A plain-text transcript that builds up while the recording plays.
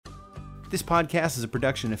This podcast is a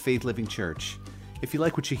production of Faith Living Church. If you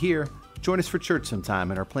like what you hear, join us for church sometime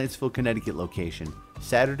at our Plantsville, Connecticut location,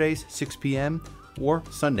 Saturdays, 6 p.m., or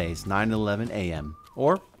Sundays, 9 and 11 a.m.,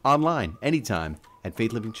 or online anytime at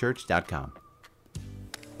faithlivingchurch.com.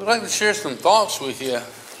 I'd like to share some thoughts with you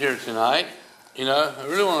here tonight. I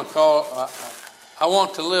really want to I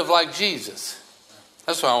want to live like Jesus.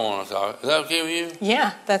 That's what I want to talk. Is that okay with you?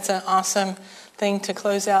 Yeah, that's an awesome thing to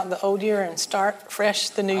close out the old year and start fresh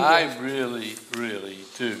the new year. I really, really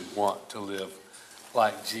do want to live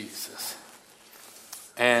like Jesus.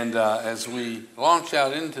 And as we launch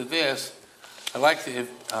out into this, I'd like to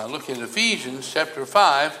look at Ephesians chapter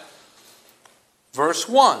 5, verse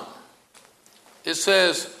 1. It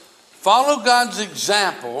says, follow God's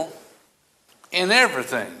example in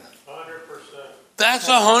everything. 100%. That's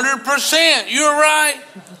 100%. You're right.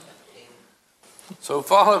 So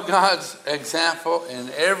follow God's example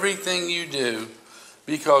in everything you do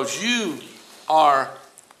because you are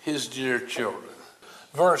his dear children.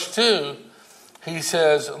 Verse 2, he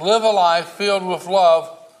says, live a life filled with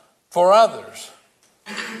love for others.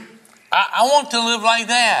 I want to live like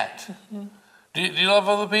that. Mm-hmm. Do you love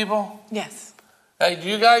other people? Yes. Hey, do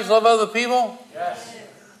you guys love other people? Yes.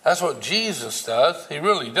 That's what Jesus does. He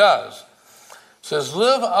really does. It says,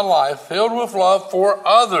 live a life filled with love for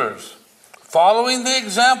others, following the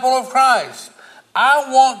example of Christ.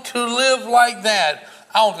 I want to live like that.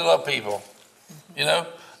 I want to love people.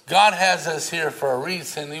 God has us here for a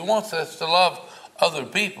reason. He wants us to love other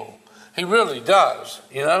people. He really does,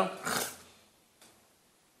 And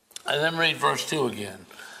then read verse 2 again.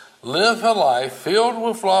 Live a life filled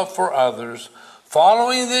with love for others,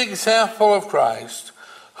 following the example of Christ,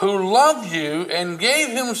 who loved you and gave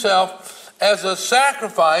himself as a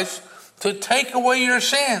sacrifice to take away your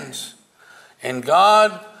sins. And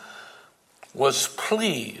God was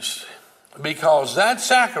pleased because that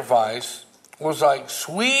sacrifice was like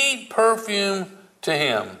sweet perfume to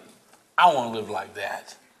him. I want to live like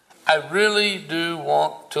that. I really do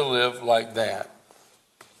want to live like that.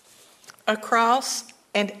 A cross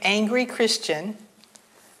and angry Christian,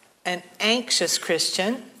 an anxious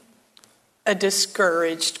Christian, a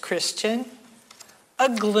discouraged Christian,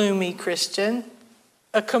 a gloomy Christian,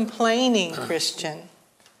 a complaining Christian,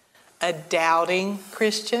 a doubting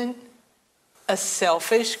Christian, a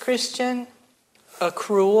selfish Christian, a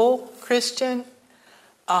cruel Christian,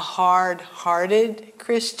 a hard-hearted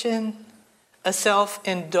Christian, a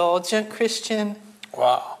self-indulgent Christian,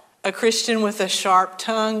 Wow. a Christian with a sharp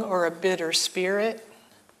tongue or a bitter spirit.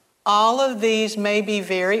 All of these may be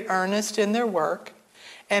very earnest in their work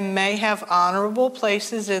and may have honorable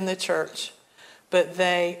places in the church, but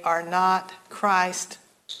they are not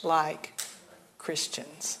Christ-like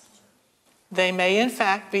Christians. They may in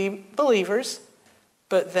fact be believers,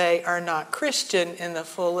 but they are not Christian in the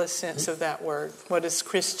fullest sense of that word. What does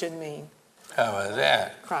Christian mean? How about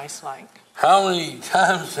that? Christ-like. How many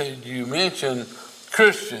times did you mention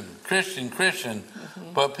Christian,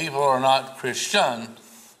 but people are not Christian,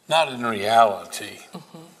 not in reality.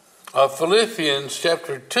 Mm-hmm. Philippians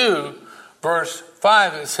chapter 2, verse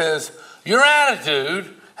 5, it says, your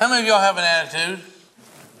attitude, how many of y'all have an attitude?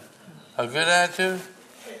 A good attitude?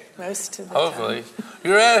 Most of the Hopefully. time.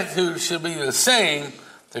 Your attitude should be the same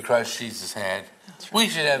that Christ Jesus had. Right. We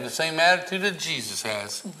should have the same attitude that Jesus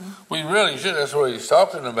has. Mm-hmm. We really should. That's what he's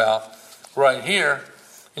talking about right here.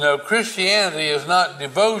 Christianity is not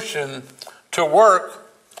devotion to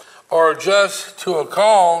work or just to a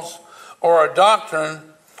cause or a doctrine,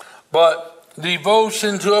 but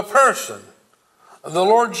devotion to a person, the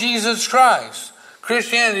Lord Jesus Christ.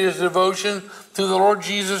 Christianity is devotion to the Lord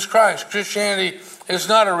Jesus Christ. Christianity is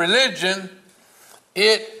not a religion.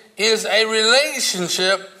 It is a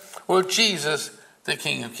relationship with Jesus, the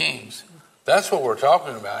King of Kings. That's what we're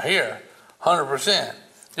talking about here, 100%.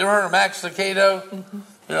 You ever heard of Max Lucado?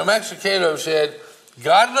 Mm-hmm. Max Lucado said,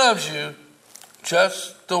 God loves you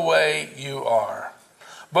just the way you are,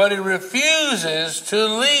 but he refuses to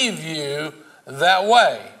leave you that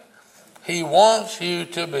way. He wants you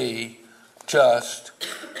to be just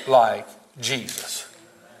like Jesus.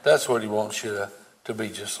 That's what he wants you to be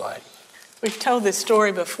just like. We've told this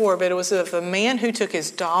story before, but it was of a man who took his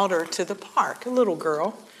daughter to the park, a little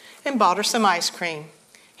girl, and bought her some ice cream.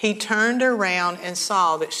 He turned around and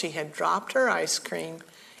saw that she had dropped her ice cream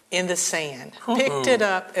in the sand, picked it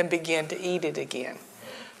up, and began to eat it again.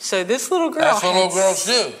 So this little girl... That's what little girls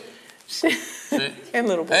do. And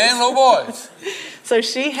little boys. And little boys. So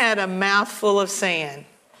she had a mouthful of sand.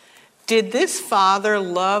 Did this father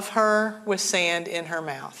love her with sand in her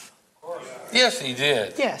mouth? Yes, he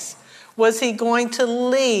did. Yes. Was he going to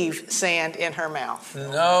leave sand in her mouth?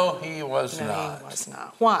 No, he was not. No, he was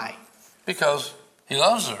not. Why? Because he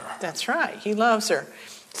loves her. That's right. He loves her.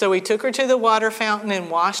 So we took her to the water fountain and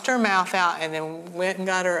washed her mouth out and then went and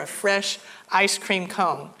got her a fresh ice cream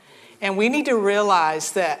cone. And we need to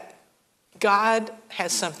realize that God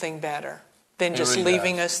has something better than just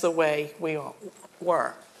leaving us the way we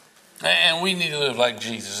were. And we need to live like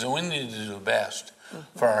Jesus, and we need to do the best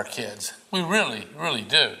for our kids. We really, really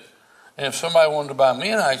do. And if somebody wanted to buy me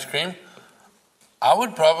an ice cream, I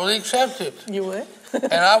would probably accept it. You would?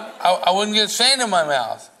 And I wouldn't get sand in my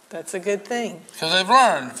mouth. That's a good thing. Because they've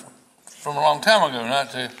learned from a long time ago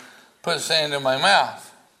not to put sand in my mouth.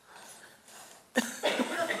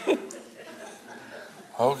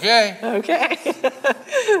 Okay. Okay.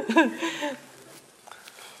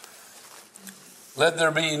 Let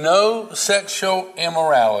there be no sexual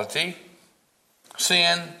immorality,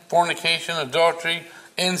 sin, fornication, adultery,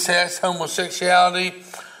 incest, homosexuality,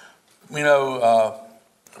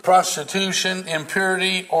 prostitution,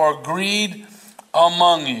 impurity, or greed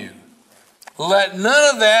among you. Let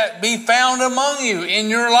none of that be found among you in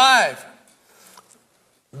your life.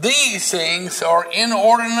 These things are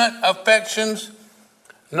inordinate affections,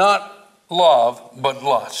 not love, but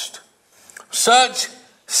lust. Such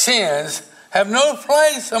sins have no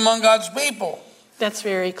place among God's people. That's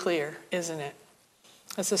very clear, isn't it?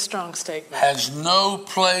 That's a strong statement. Has no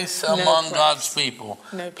place among God's people.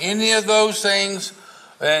 No place. Any of those things,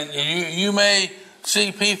 and you may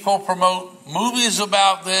see people promote movies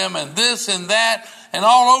about them and this and that and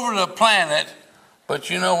all over the planet, but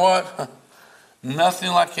you know what?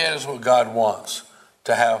 Nothing like that is what God wants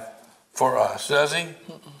to have for us, does he?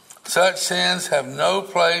 Such sins have no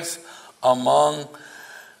place among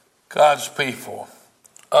God's people.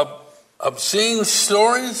 Obscene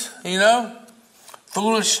stories,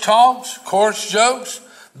 foolish talks, coarse jokes,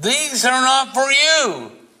 these are not for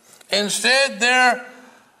you. Instead,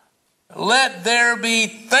 let there be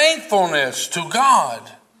thankfulness to God.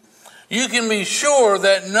 You can be sure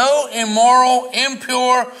that no immoral,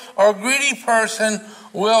 impure, or greedy person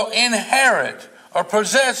will inherit or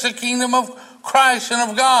possess the kingdom of Christ and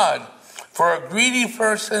of God. For a greedy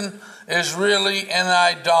person is really an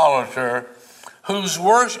idolater who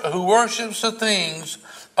worships the things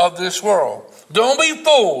of this world. Don't be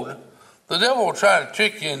fooled. The devil will try to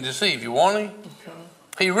trick you and deceive you, won't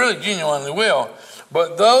he? He really genuinely will.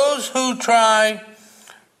 But those who try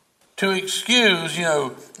to excuse,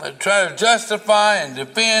 try to justify and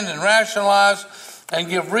defend and rationalize and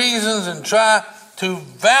give reasons and try to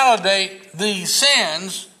validate these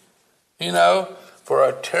sins,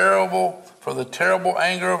 for the terrible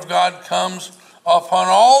anger of God comes upon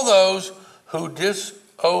all those who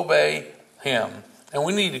disobey him. And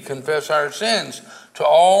we need to confess our sins to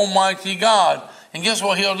Almighty God. And guess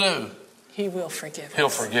what he'll do? He will forgive us. He'll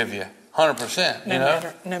forgive you. 100%.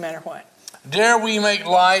 No matter what. Dare we make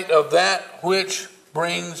light of that which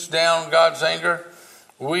brings down God's anger?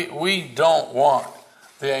 We don't want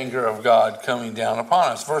the anger of God coming down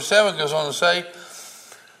upon us. Verse 7 goes on to say,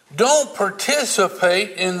 don't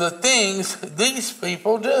participate in the things these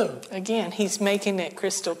people do. Again, he's making it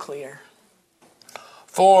crystal clear.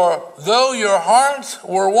 For though your hearts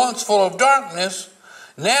were once full of darkness,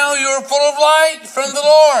 now you're full of light from the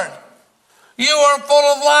Lord. You are full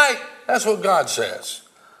of light. That's what God says.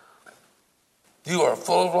 You are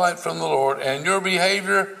full of light from the Lord, and your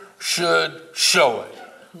behavior should show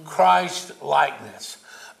it. Christ likeness.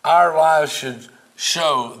 Our lives should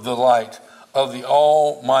show the light of the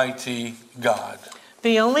Almighty God.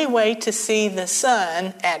 The only way to see the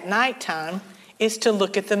sun at nighttime is to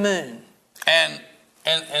look at the moon. And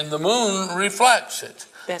the moon reflects it.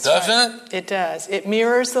 That's doesn't right. it? It does. It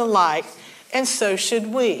mirrors the light, and so should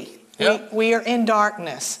we. Yep. We are in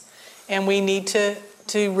darkness, and we need to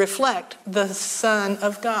reflect the Son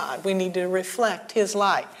of God. We need to reflect his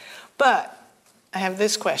light. But I have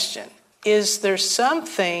this question. Is there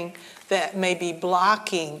something that may be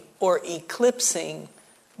blocking or eclipsing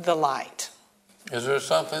the light? Is there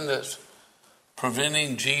something that's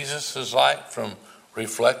preventing Jesus' light from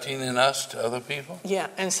reflecting in us to other people? Yeah,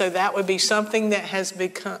 and so that would be something that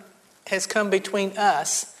has come between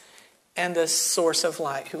us and the source of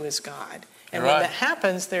light, who is God. And when that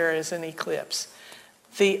happens, there is an eclipse.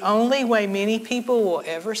 The only way many people will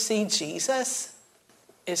ever see Jesus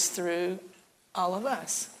is through all of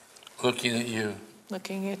us. Looking at you.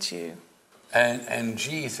 Looking at you. And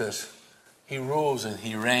Jesus, he rules and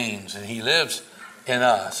he reigns and he lives in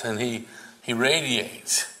us and he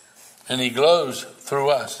radiates and he glows through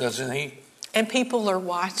us, doesn't he? And people are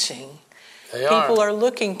watching. People are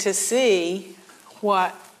looking to see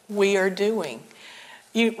what we are doing.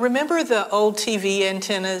 You remember the old TV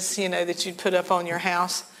antennas, that you'd put up on your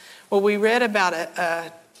house? Well, we read about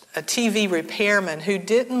TV repairman who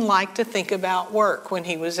didn't like to think about work when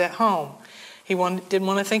he was at home. He didn't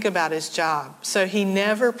want to think about his job. So he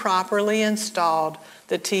never properly installed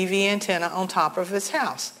the TV antenna on top of his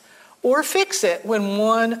house or fix it when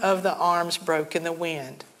one of the arms broke in the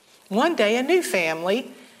wind. One day, a new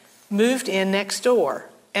family moved in next door,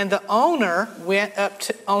 and the owner went up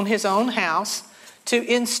on his own house to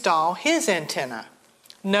install his antenna.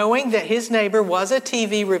 Knowing that his neighbor was a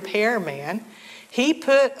TV repairman, he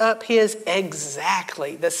put up his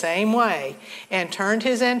exactly the same way and turned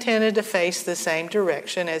his antenna to face the same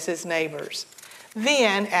direction as his neighbor's.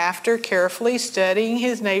 Then, after carefully studying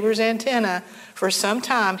his neighbor's antenna for some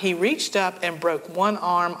time, he reached up and broke one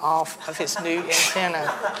arm off of his new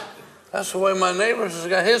antenna. That's the way my neighbor's has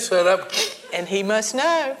got his set up. And he must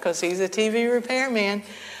know, because he's a TV repairman.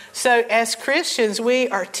 So as Christians, we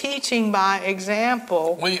are teaching by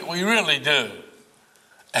example. We really do.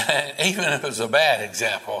 And even if it's a bad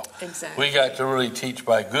example, Exactly. we got to really teach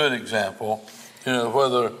by good example. You know,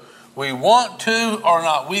 whether we want to or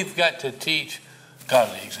not, we've got to teach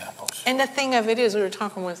godly examples. And the thing of it is, we were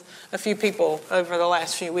talking with a few people over the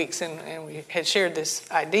last few weeks, and we had shared this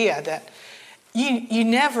idea that you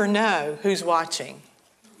never know who's watching.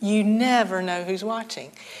 You never know who's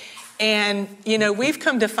watching. And, you know, we've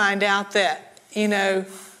come to find out that, you know,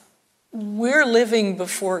 we're living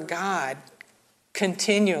before God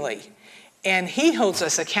continually, and he holds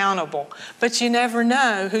us accountable, but you never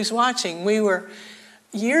know who's watching.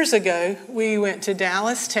 Years ago, we went to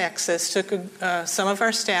Dallas, Texas, some of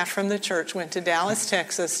our staff from the church went to Dallas,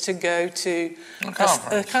 Texas to go to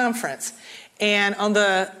a conference. And on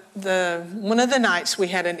one of the nights, we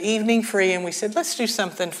had an evening free, and we said, let's do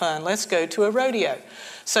something fun. Let's go to a rodeo.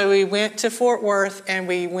 So we went to Fort Worth, and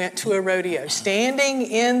we went to a rodeo, standing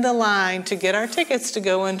in the line to get our tickets to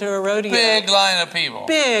go into a rodeo. Big line of people.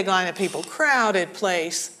 Big line of people, crowded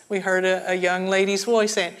place. We heard a young lady's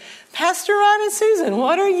voice saying, Pastor Ron and Susan,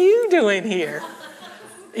 what are you doing here?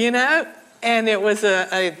 You know, and it was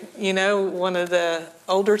one of the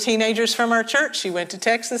older teenagers from our church. She went to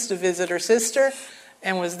Texas to visit her sister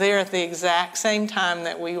and was there at the exact same time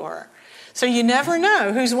that we were. So you never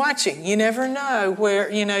know who's watching. You never know where,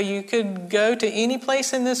 you know, you could go to any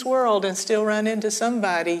place in this world and still run into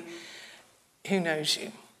somebody who knows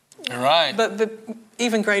you. You're right. But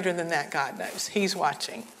even greater than that, God knows. He's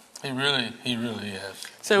watching. He really is.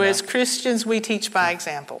 So as Christians, we teach by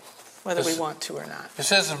example, whether we want to or not. It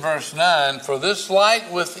says in verse 9, for this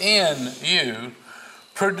light within you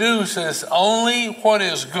produces only what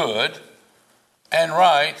is good and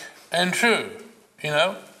right and true. You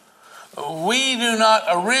know, we do not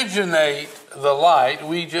originate the light.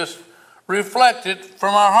 We just reflect it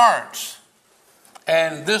from our hearts.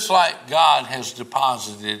 And this light God has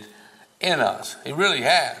deposited in us. He really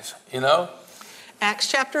has, you know.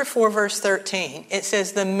 Acts chapter 4, verse 13, it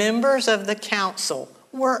says, the members of the council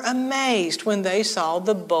were amazed when they saw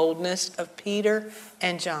the boldness of Peter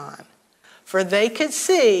and John. For they could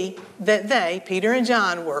see that they, Peter and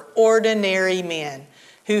John, were ordinary men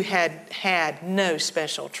who had had no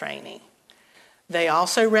special training. They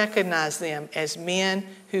also recognized them as men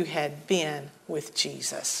who had been with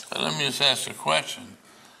Jesus. But let me just ask a question.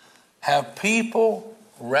 Have people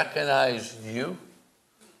recognized you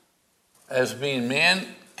as being men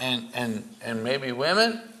and maybe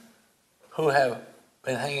women who have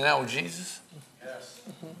been hanging out with Jesus? Yes.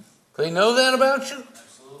 They know that about you?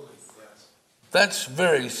 Absolutely, yes. That's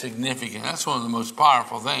very significant. That's one of the most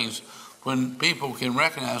powerful things, when people can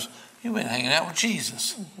recognize you've been hanging out with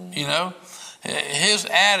Jesus. Mm-hmm. You know, his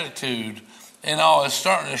attitude and all is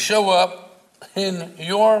starting to show up in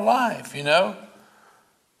your life, you know.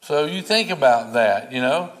 So you think about that, you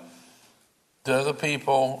know. Do other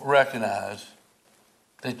people recognize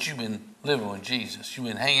that you've been living with Jesus? You've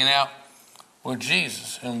been hanging out with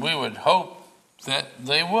Jesus, and we would hope that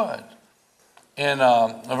they would. In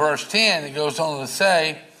verse 10, it goes on to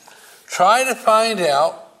say, try to find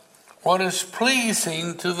out what is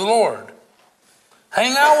pleasing to the Lord.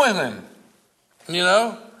 Hang out with him, you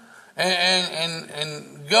know,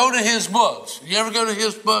 and go to his books. You ever go to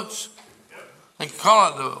his books? They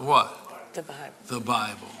call it the what? The Bible. The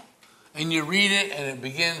Bible. And you read it, and it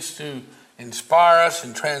begins to inspire us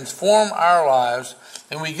and transform our lives.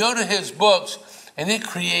 And we go to his books, and it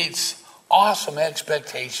creates awesome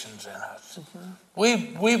expectations in us.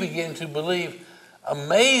 Mm-hmm. We begin to believe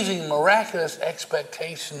amazing, miraculous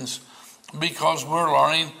expectations because we're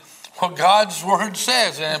learning what God's Word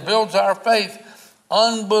says, and it builds our faith.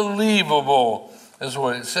 Unbelievable is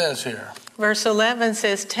what it says here. Verse 11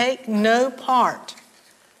 says, take no part.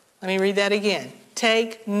 Let me read that again.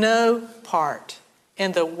 Take no part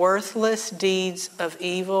in the worthless deeds of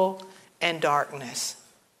evil and darkness.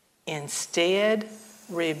 Instead,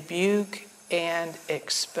 rebuke and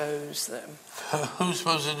expose them. Who's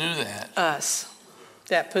supposed to do that? Us.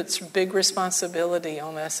 That puts big responsibility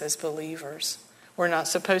on us as believers. We're not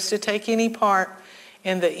supposed to take any part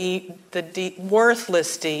in the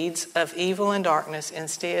worthless deeds of evil and darkness.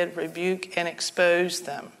 Instead, rebuke and expose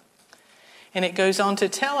them. And it goes on to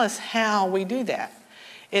tell us how we do that.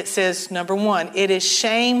 It says, number one, it is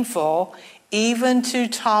shameful even to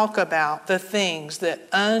talk about the things that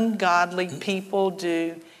ungodly people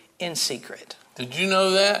do in secret. Did you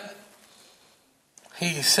know that?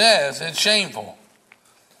 He says it's shameful.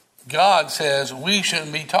 God says we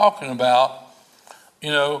shouldn't be talking about,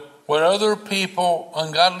 what other people,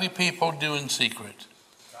 ungodly people do in secret.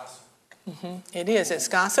 It is. It's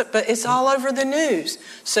gossip, but it's all over the news.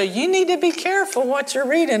 So you need to be careful what you're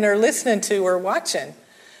reading or listening to or watching,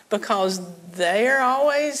 because they are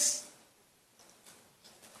always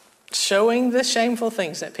showing the shameful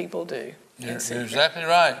things that people do. You're exactly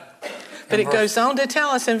right. But it goes on to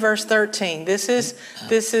tell us in verse 13, this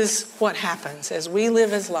is what happens as we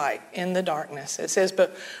live as light in the darkness. It says,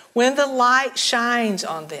 but when the light shines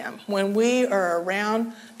on them, when we are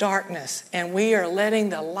around darkness and we are letting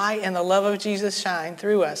the light and the love of Jesus shine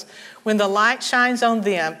through us, when the light shines on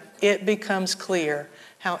them, it becomes clear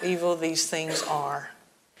how evil these things are.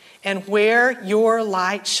 And where your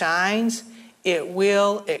light shines, it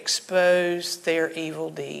will expose their evil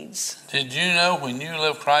deeds. Did you know when you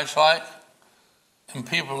live Christ-like, and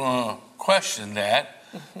people are going to question that,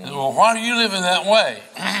 well, why are you living that way?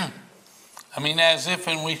 As if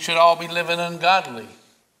we should all be living ungodly.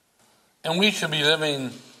 And we should be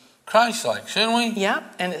living Christ-like, shouldn't we?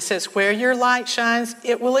 Yep, and it says, where your light shines,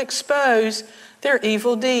 it will expose their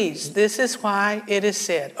evil deeds. This is why it is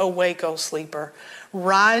said, awake, O sleeper,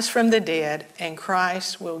 rise from the dead, and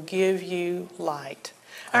Christ will give you light.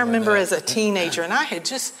 I remember as a teenager, and I had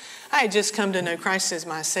just come to know Christ as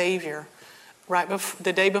my Savior right before,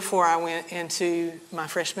 the day before I went into my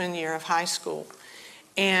freshman year of high school.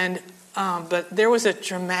 And but there was a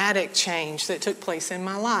dramatic change that took place in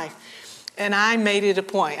my life. And I made it a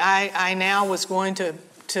point. I now was going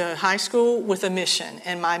to high school with a mission.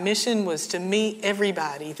 And my mission was to meet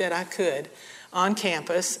everybody that I could on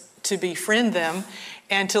campus, to befriend them,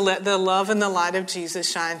 and to let the love and the light of Jesus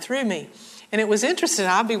shine through me. And it was interesting.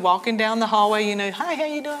 I'd be walking down the hallway, hi, how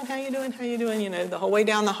you doing? How you doing? How you doing? The whole way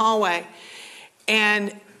down the hallway.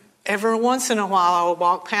 And every once in a while, I would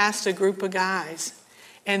walk past a group of guys,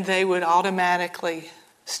 and they would automatically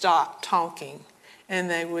stop talking. And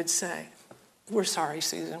they would say, we're sorry,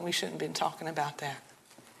 Susan, we shouldn't have been talking about that.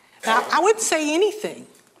 Now, I wouldn't say anything,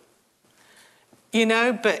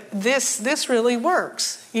 but this really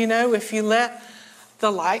works. If you let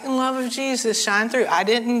the light and love of Jesus shine through. I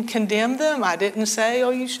didn't condemn them. I didn't say, oh,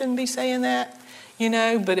 you shouldn't be saying that.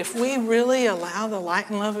 But if we really allow the light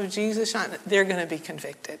and love of Jesus shine, they're going to be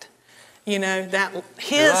convicted. That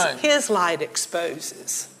his light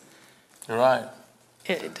exposes. You're right.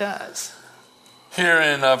 It does. Here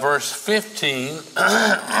in verse 15,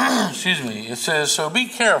 it says, so be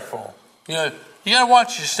careful. You got to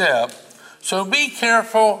watch your step. So be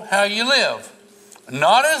careful how you live.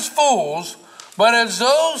 Not as fools, but as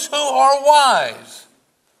those who are wise.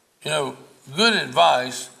 Good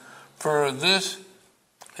advice for this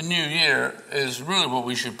new year is really what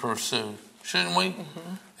we should pursue, shouldn't we?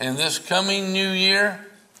 Mm-hmm. And this coming new year,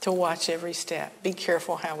 to watch every step. Be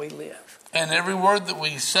careful how we live. And every word that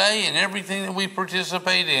we say and everything that we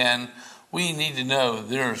participate in, we need to know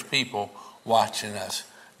there's people watching us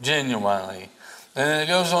genuinely. And then it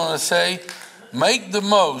goes on to say, make the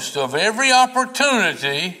most of every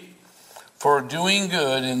opportunity for doing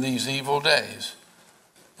good in these evil days.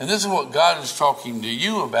 And this is what God is talking to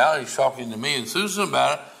you about. He's talking to me and Susan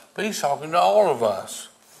about it, but he's talking to all of us.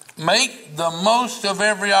 Make the most of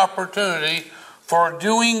every opportunity for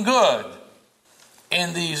doing good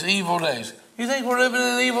in these evil days. You think we're living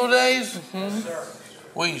in evil days?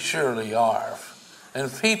 Mm-hmm. We surely are.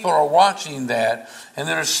 And people are watching that, and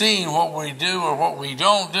they're seeing what we do or what we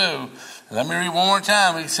don't do. And let me read one more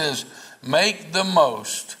time. He says, make the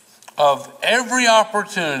most of every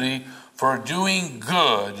opportunity for doing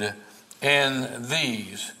good in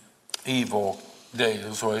these evil days.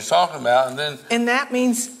 That's what he's talking about. And that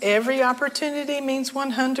means every opportunity means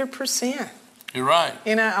 100%. You're right.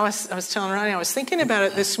 I was telling Ronnie, I was thinking about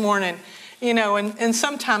it this morning, and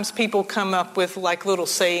sometimes people come up with like little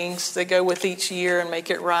sayings that go with each year and make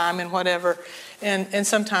it rhyme and whatever. And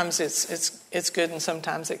sometimes it's good and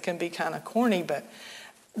sometimes it can be kind of corny. But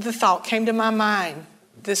the thought came to my mind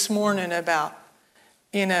this morning about,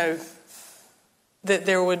 that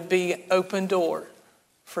there would be open door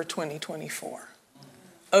for 2024.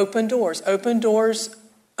 Open doors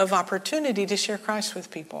of opportunity to share Christ with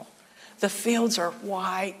people. The fields are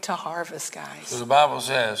white to harvest, guys. So the Bible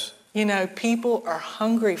says. You know, people are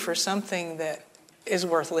hungry for something that is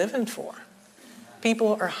worth living for.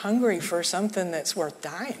 People are hungry for something that's worth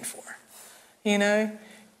dying for. You know,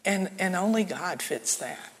 and only God fits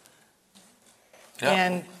that. Yep.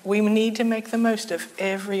 And we need to make the most of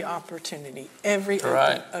every opportunity, every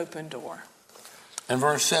open door. In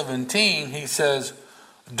verse 17, he says,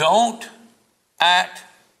 don't act,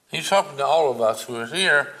 he's talking to all of us who are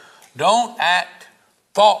here, don't act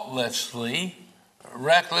thoughtlessly,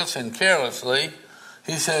 reckless and carelessly.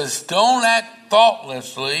 He says, don't act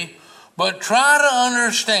thoughtlessly, but try to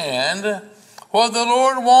understand what the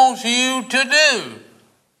Lord wants you to do.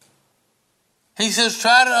 He says,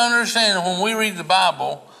 try to understand. When we read the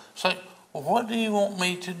Bible, it's like, well, what do you want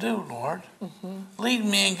me to do, Lord? Mm-hmm. Lead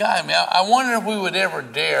me and guide me. I wonder if we would ever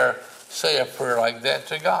dare say a prayer like that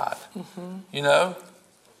to God. Mm-hmm. You know,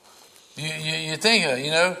 you think of it,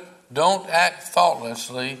 you know, don't act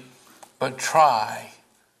thoughtlessly, but try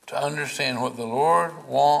to understand what the Lord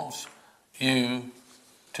wants you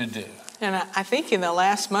to do. And I think in the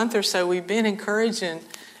last month or so, we've been encouraging,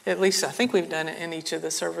 at least I think we've done it in each of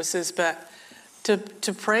the services, but to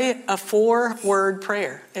pray a 4-word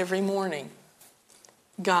prayer every morning.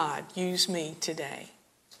 God, use me today.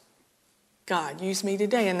 God, use me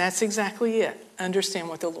today. And that's exactly it. Understand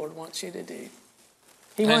what the Lord wants you to do.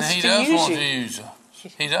 He wants to use you.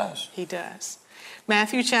 He does. He does.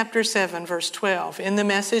 Matthew chapter 7, verse 12. In the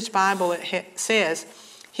Message Bible, it says,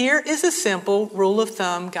 here is a simple rule of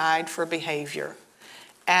thumb guide for behavior.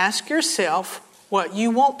 Ask yourself what you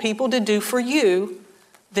want people to do for you,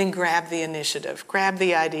 then grab the initiative, grab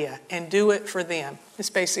the idea, and do it for them. It's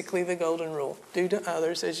basically the golden rule. Do to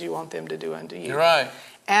others as you want them to do unto you. You're right.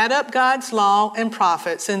 Add up God's law and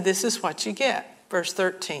prophets, and this is what you get. Verse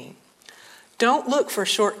 13. Don't look for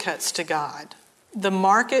shortcuts to God. The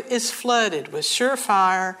market is flooded with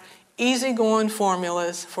surefire, easygoing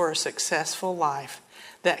formulas for a successful life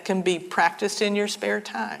that can be practiced in your spare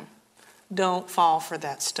time. Don't fall for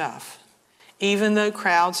that stuff, even though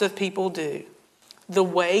crowds of people do. The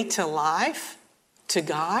way to life, to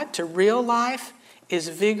God, to real life, is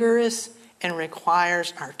vigorous and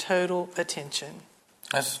requires our total attention.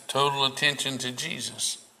 That's total attention to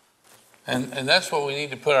Jesus. And that's what we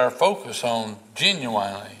need to put our focus on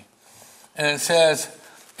genuinely. And it says,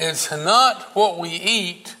 it's not what we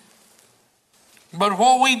eat, but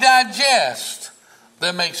what we digest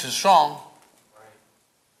that makes us strong.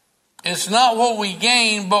 It's not what we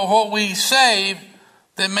gain, but what we save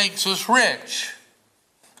that makes us rich.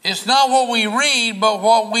 It's not what we read, but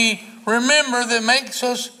what we remember that makes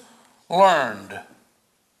us learned.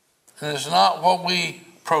 And it's not what we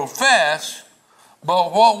profess,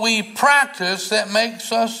 but what we practice that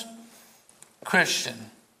makes us Christian.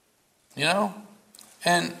 You know?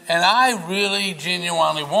 And I really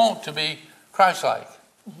genuinely want to be Christ-like.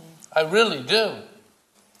 Mm-hmm. I really do.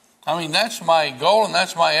 I mean, that's my goal and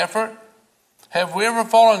that's my effort. Have we ever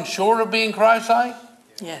fallen short of being Christ-like?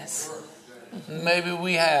 Yes. Maybe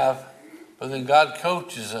we have, but then God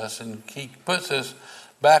coaches us and He puts us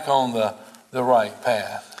back on the right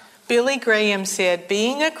path. Billy Graham said,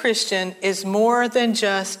 being a Christian is more than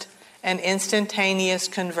just an instantaneous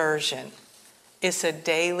conversion. It's a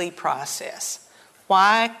daily process,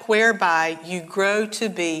 whereby you grow to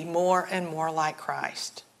be more and more like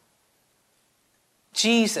Christ.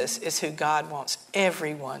 Jesus is who God wants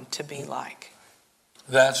everyone to be like.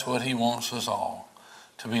 That's what He wants us all,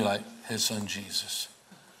 to be like His Son Jesus.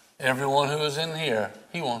 Everyone who is in here,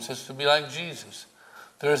 He wants us to be like Jesus.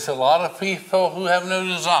 There's a lot of people who have no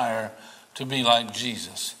desire to be like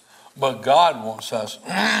Jesus. But God wants us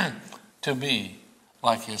to be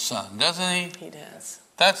like His Son, doesn't He? He does.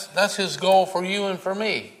 That's His goal for you and for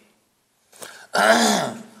me.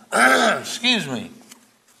 Excuse me.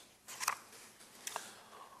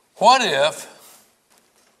 What if,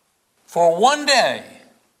 for one day,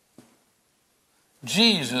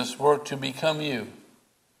 Jesus were to become you?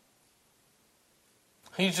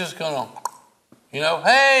 He's just going to,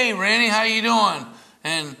 hey, Randy, how you doing?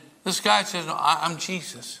 And this guy says, no, I'm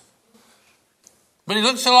Jesus. But he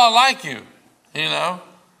looks a lot like you,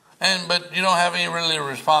 but you don't have any really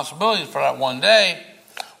responsibilities for that one day.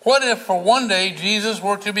 What if for one day Jesus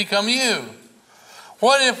were to become you?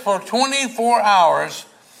 What if for 24 hours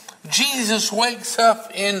Jesus wakes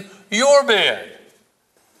up in your bed,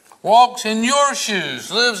 walks in your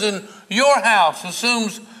shoes, lives in your house,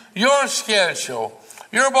 assumes your schedule?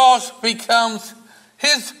 Your boss becomes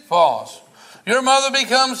his boss. Your mother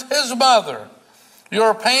becomes his mother.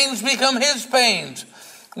 Your pains become his pains.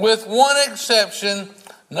 With one exception,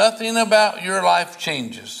 nothing about your life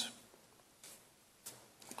changes.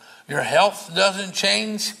 Your health doesn't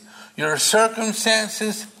change. Your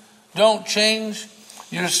circumstances don't change.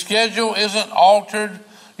 Your schedule isn't altered.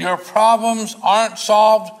 Your problems aren't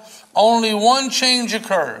solved. Only one change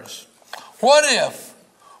occurs. What if,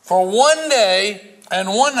 for one day and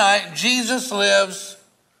one night, Jesus lives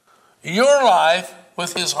your life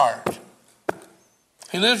with his heart?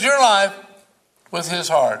 He lives your life with his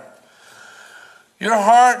heart. Your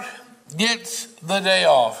heart gets the day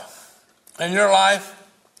off, and your life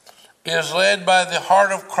is led by the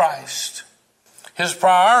heart of Christ. His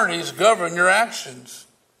priorities govern your actions.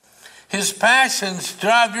 His passions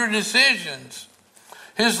drive your decisions.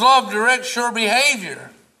 His love directs your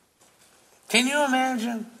behavior. Can you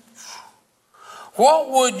imagine? What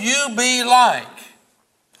would you be like?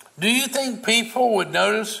 Do you think people would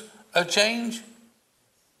notice a change?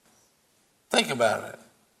 Think about it.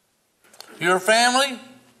 Your family,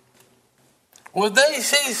 would they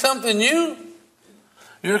see something new?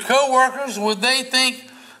 Your co-workers, would they think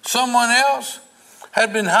someone else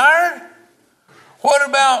had been hired? What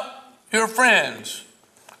about your friends?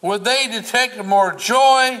 Would they detect more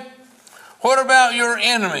joy? What about your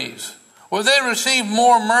enemies? Would they receive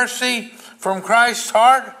more mercy from Christ's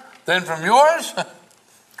heart than from yours?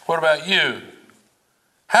 What about you?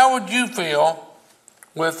 How would you feel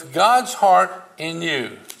with God's heart in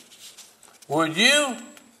you? Would you?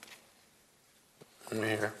 Let me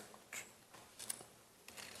hear.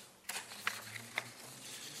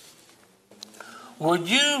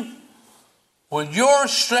 Would your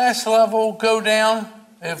stress level go down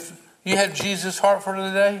if you had Jesus' heart for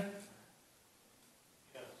today?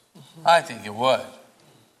 I think it would.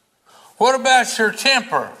 What about your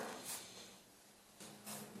temper?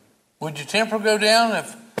 Would your temper go down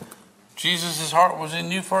if Jesus' heart was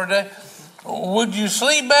in you for a day? Would you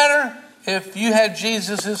sleep better if you had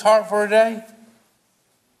Jesus' heart for a day?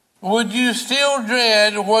 Would you still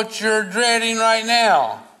dread what you're dreading right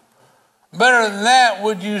now? Better than that,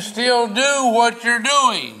 would you still do what you're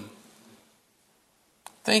doing?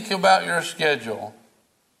 Think about your schedule.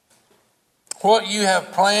 What you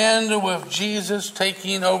have planned with Jesus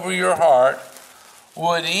taking over your heart.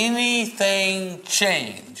 Would anything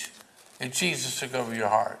change if Jesus took over your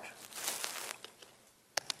heart?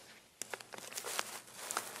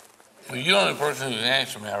 Well, you're the only person who can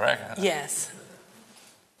answer me, I reckon. Yes.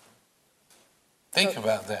 Think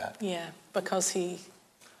about that. Yeah, because he,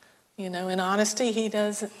 in honesty, he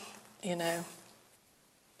doesn't,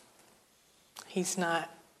 he's not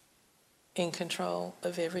in control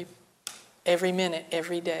of every minute,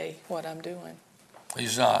 every day, what I'm doing.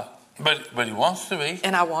 He's not. But he wants to be.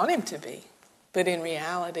 And I want him to be. But in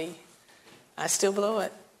reality, I still blow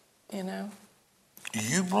it,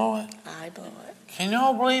 You blow it? I blow it. Can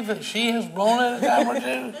y'all believe that she has blown it a time or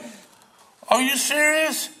two? Are you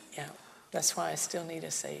serious? Yeah, that's why I still need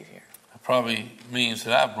a Savior. It probably means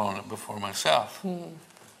that I've blown it before myself. And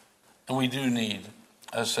we do need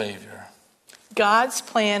a Savior. God's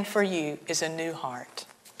plan for you is a new heart.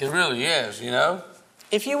 It really is,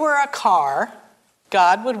 If you were a car,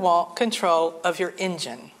 God would want control of your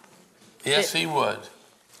engine. Yes, he would.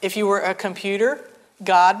 If you were a computer,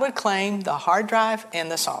 God would claim the hard drive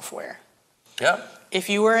and the software. Yep. If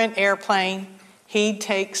you were an airplane, he'd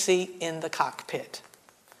take seat in the cockpit.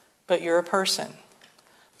 But you're a person,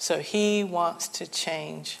 so he wants to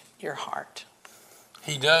change your heart.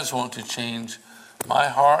 He does want to change my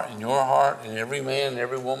heart and your heart and every man and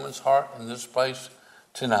every woman's heart in this place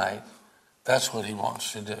tonight. That's what he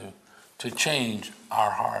wants to do, to change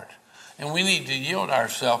our heart. And we need to yield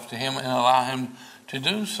ourselves to him and allow him to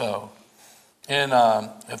do so. In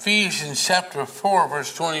Ephesians chapter 4,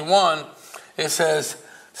 verse 21, it says,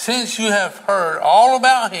 "Since you have heard all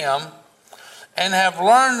about him and have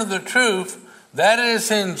learned the truth that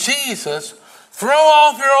is in Jesus, throw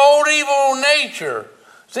off your old evil nature."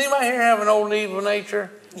 Does anybody here have an old evil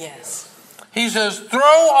nature? Yes. He says, throw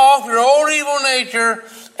off your old evil nature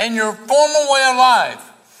and your former way of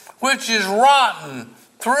life, which is rotten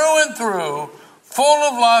through and through, full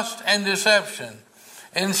of lust and deception.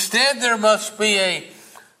 Instead, there must be a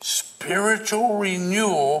spiritual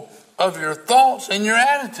renewal of your thoughts and your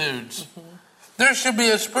attitudes. There should be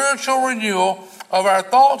a spiritual renewal of our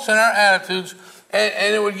thoughts and our attitudes,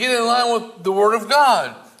 and it would get in line with the Word of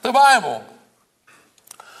God, the Bible.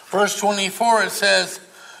 Verse 24, it says,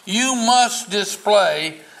 you must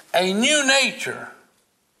display a new nature.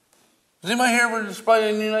 Does anybody here ever display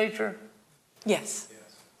a new nature? Yes.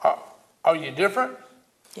 Are you different?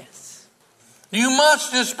 Yes. You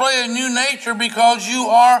must display a new nature because you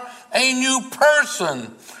are a new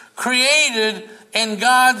person, created in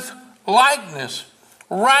God's likeness,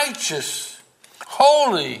 righteous,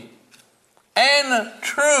 holy, and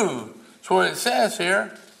true. That's what it says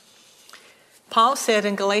here. Paul said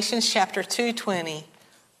in Galatians chapter 2:20,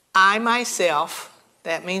 I myself,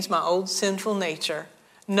 that means my old sinful nature,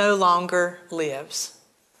 no longer lives.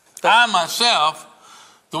 I myself,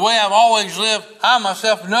 the way I've always lived, I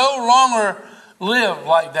myself no longer live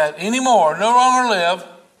like that anymore. No longer live.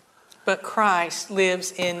 But Christ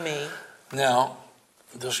lives in me. Now,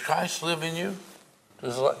 does Christ live in you?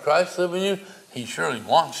 Does Christ live in you? He surely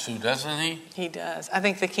wants to, doesn't he? He does. I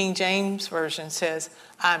think the King James Version says,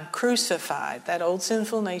 I'm crucified. That old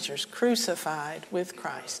sinful nature's crucified with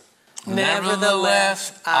Christ.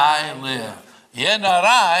 Nevertheless, I live. Yet not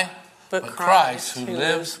I, but Christ who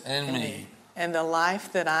lives in me. And the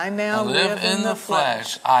life that I now I live in the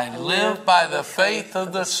flesh. I live by the faith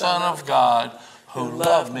of the Son of God who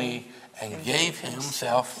loved me and gave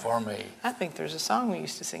himself for me. I think there's a song we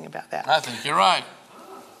used to sing about that. I think you're right.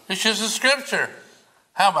 It's just a scripture.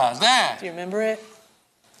 How about that? Do you remember it?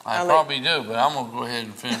 I probably do, but I'm going to go ahead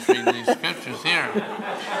and finish reading these scriptures here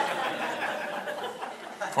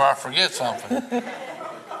before I forget something.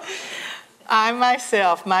 I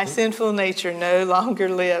myself, my sinful nature no longer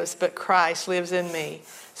lives, but Christ lives in me.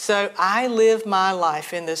 So I live my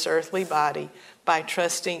life in this earthly body by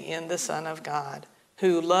trusting in the Son of God,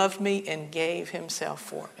 who loved me and gave himself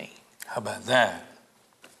for me. How about that?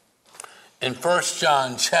 In 1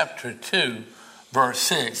 John chapter 2, verse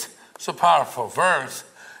 6, it's a powerful verse,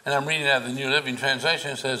 and I'm reading out of the New Living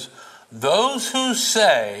Translation. It says, those who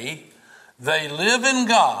say they live in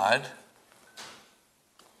God,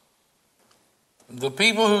 the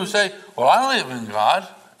people who say, well, I live in God,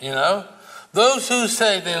 those who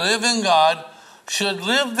say they live in God should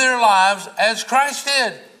live their lives as Christ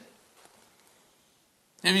did.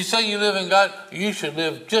 If you say you live in God, you should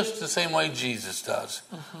live just the same way Jesus does.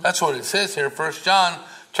 Mm-hmm. That's what it says here, 1 John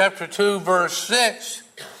chapter 2, verse 6.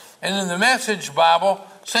 And in the Message Bible,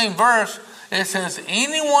 same verse, it says,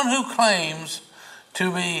 anyone who claims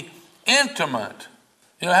to be intimate,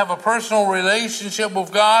 have a personal relationship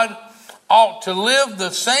with God, ought to live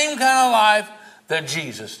the same kind of life that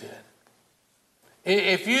Jesus did.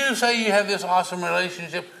 If you say you have this awesome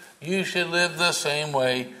relationship, you should live the same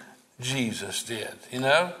way Jesus did.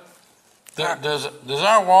 Does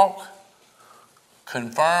our walk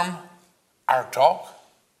confirm our talk?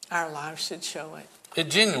 Our lives should show it. It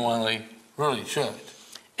genuinely really should.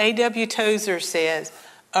 A.W. Tozer says,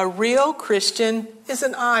 a real Christian is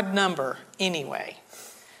an odd number anyway.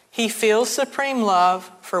 He feels supreme love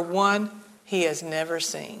for one he has never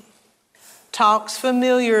seen. Talks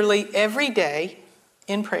familiarly every day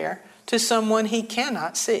in prayer to someone he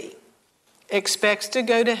cannot see. Expects to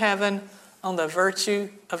go to heaven on the virtue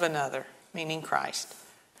of another, meaning Christ.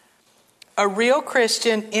 A real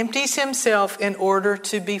Christian empties himself in order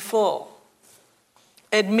to be full.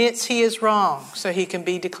 Admits he is wrong so he can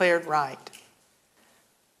be declared right.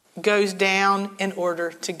 Goes down in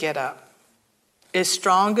order to get up. Is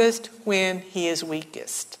strongest when he is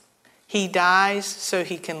weakest. He dies so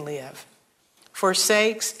he can live.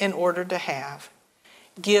 Forsakes in order to have.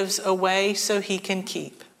 Gives away so he can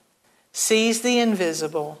keep. Sees the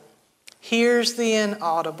invisible. Hears the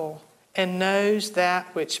inaudible. And knows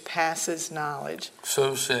that which passes knowledge.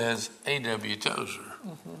 So says A.W. Tozer.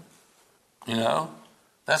 Mm-hmm.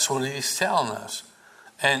 That's what he's telling us.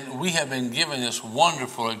 And we have been given this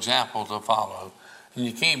wonderful example to follow. And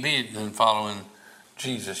you can't beat it than following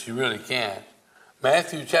Jesus. You really can't.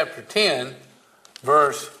 Matthew chapter 10,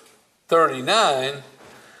 verse 39,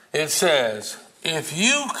 it says, if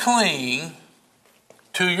you cling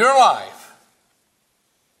to your life,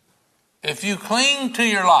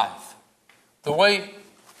 the way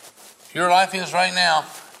your life is right now,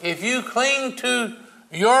 if you cling to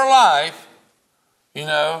your life,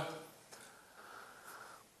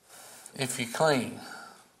 if you cling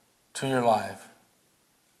to your life,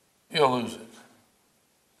 you'll lose it.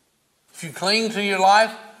 If you cling to your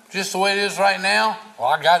life just the way it is right now, well,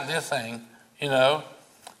 I got this thing,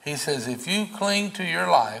 He says, if you cling to your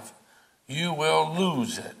life, you will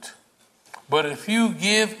lose it. But if you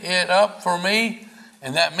give it up for me,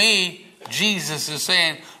 and that me, Jesus is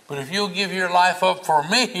saying, but if you'll give your life up for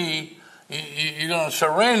me, you're going to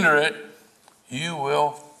surrender it, you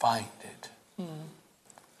will find it. Mm.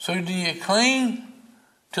 So do you cling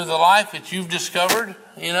to the life that you've discovered,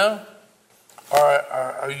 Or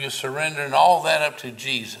are you surrendering all that up to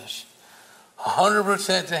Jesus?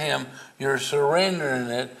 100% to him. You're surrendering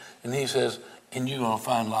it. And he says, and you're going to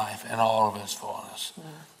find life in all of its fullness.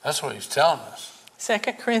 That's what he's telling us. 2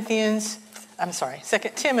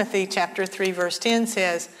 Timothy chapter 3, verse 10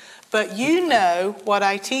 says, "But you know what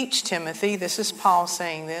I teach, Timothy." This is Paul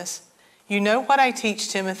saying this. "You know what I teach,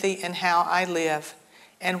 Timothy, and how I live,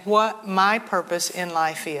 and what my purpose in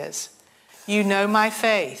life is. You know my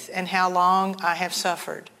faith and how long I have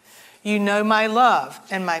suffered. You know my love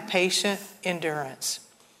and my patient endurance.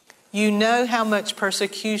 You know how much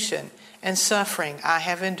persecution and suffering I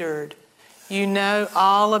have endured. You know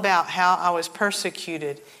all about how I was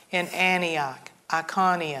persecuted in Antioch,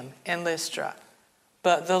 Iconium, and Lystra.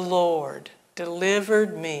 But the Lord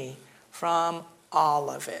delivered me from all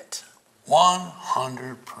of it."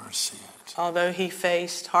 100%. Although he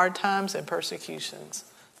faced hard times and persecutions,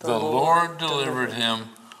 The Lord delivered him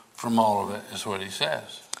from all of it, is what he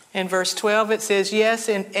says. In verse 12 it says, "Yes,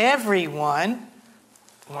 and everyone,"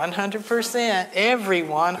 100%,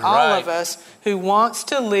 everyone, You're all right. of us who wants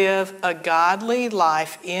to live a godly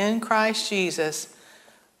life in Christ Jesus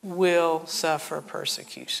will suffer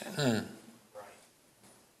persecution.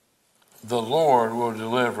 The Lord will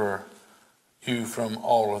deliver you from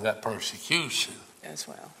all of that persecution As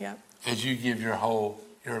well. Yep. as you give your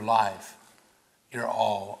life, your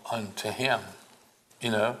all unto him,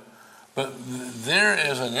 you know. But there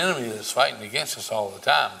is an enemy that's fighting against us all the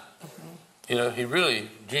time. You know, he really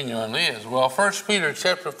genuinely is. Well, 1 Peter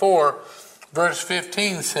chapter 4, verse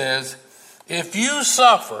 15 says, "If you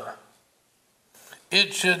suffer,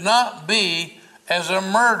 it should not be as a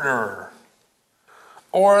murderer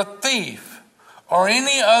or a thief or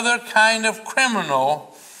any other kind of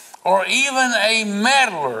criminal or even a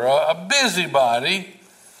meddler, a busybody.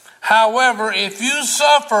 However, if you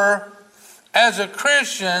suffer as a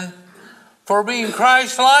Christian for being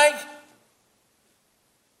Christ-like,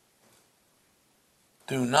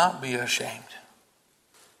 do not be ashamed."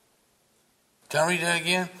 Can I read that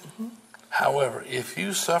again? However, if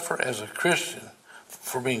you suffer as a Christian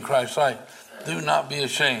for being Christ-like, do not be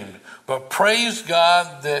ashamed, but praise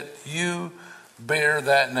God that you bear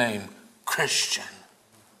that name, Christian.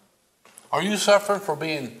 Are you suffering for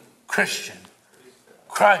being Christian,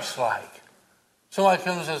 Christ-like? Somebody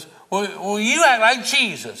comes and says, well, you act like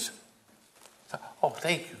Jesus. Oh,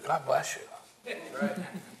 thank you. God bless you.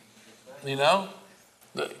 You know?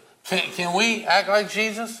 Can we act like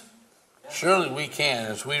Jesus? Surely we can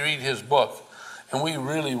as we read his book. And we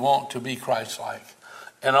really want to be Christ-like.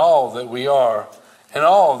 In all that we are, in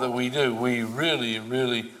all that we do, we really,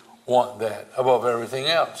 really want that above everything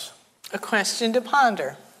else. A question to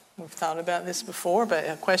ponder. We've thought about this before, but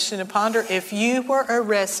a question to ponder. If you were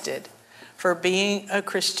arrested for being a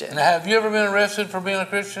Christian. Now, have you ever been arrested for being a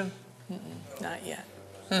Christian? Not yet.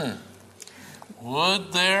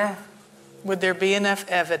 Would there be enough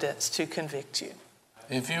evidence to convict you?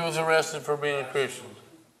 If you was arrested for being a Christian?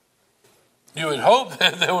 You would hope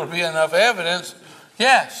that there would be enough evidence.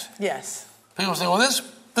 Yes. Yes. People say, well, these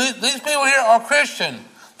people here are Christian.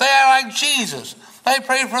 They act like Jesus. They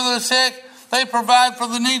pray for the sick. They provide for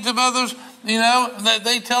the needs of others. You know,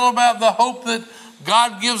 they tell about the hope that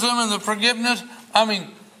God gives them and the forgiveness. I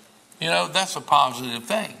mean, you know, that's a positive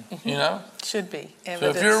thing, you know. Should be.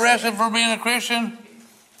 Evidence. So if you're arrested for being a Christian,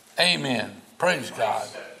 amen. Praise God.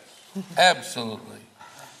 Absolutely.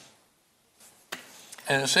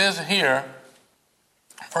 And it says here,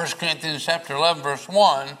 1 Corinthians chapter 11, verse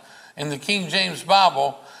 1, in the King James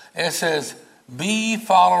Bible, it says, "Be ye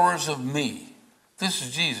followers of me." This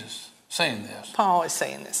is Jesus saying this. Paul is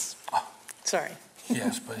saying this. Sorry.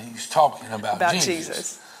 Yes, but he's talking about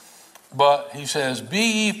Jesus. But he says, "Be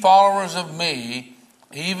ye followers of me,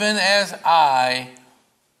 even as I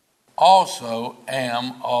also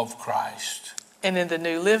am of Christ." And in the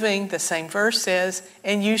New Living, the same verse says,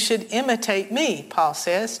 "And you should imitate me," Paul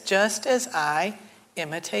says, "just as I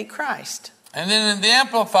imitate Christ." And then in the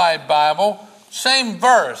Amplified Bible, same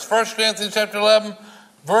verse, 1 Corinthians chapter 11,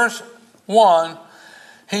 verse 1,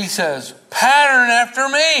 he says, "Pattern after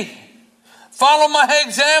me. Follow my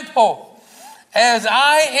example. As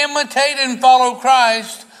I imitate and follow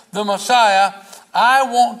Christ, the Messiah, I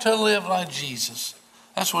want to live like Jesus."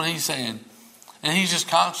 That's what he's saying. And he's just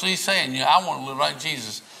constantly saying, I want to live like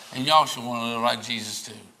Jesus. And y'all should want to live like Jesus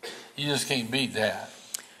too. You just can't beat that.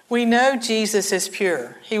 We know Jesus is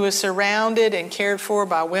pure. He was surrounded and cared for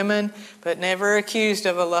by women, but never accused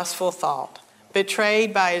of a lustful thought.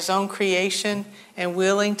 Betrayed by his own creation and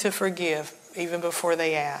willing to forgive even before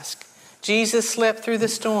they ask. Jesus slept through the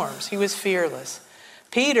storms. He was fearless.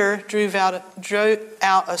 Peter drew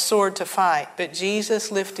out a sword to fight, but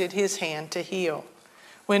Jesus lifted his hand to heal.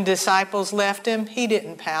 When disciples left him, he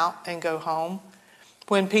didn't pout and go home.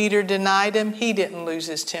 When Peter denied him, he didn't lose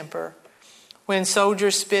his temper. When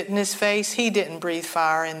soldiers spit in his face, he didn't breathe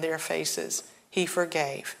fire in their faces. He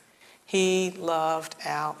forgave. He loved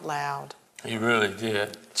out loud. He really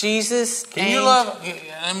did. Jesus Can you love,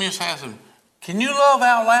 let me just ask him, can you love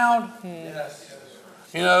out loud? Yes.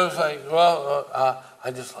 You know, it's like, well,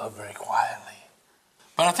 I just love very quietly.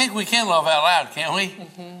 But I think we can love out loud, can't we?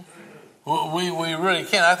 Mm-hmm. We really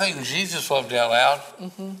can. I think Jesus loved out loud.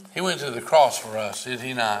 Mm-hmm. He went to the cross for us, did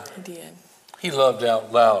he not? He did. He loved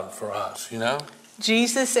out loud for us, you know?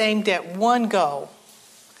 Jesus aimed at one goal,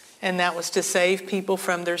 and that was to save people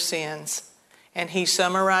from their sins. And he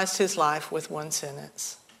summarized his life with one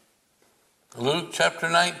sentence. Luke chapter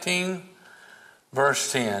 19,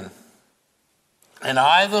 verse 10. And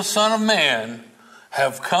I, the Son of Man,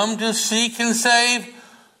 have come to seek and save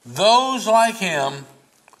those like him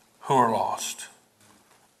who are lost.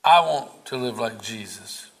 I want to live like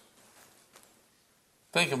Jesus.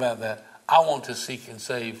 Think about that. I want to seek and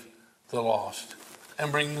save the lost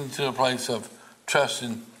and bring them to a place of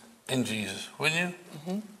trusting in Jesus. Wouldn't you?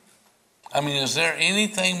 Mm-hmm. I mean, is there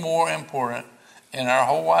anything more important in our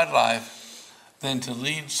whole wide life than to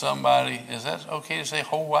lead somebody? Is that okay to say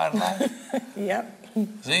whole wide life? Yep.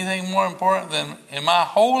 Is anything more important than, in my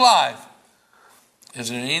whole life, is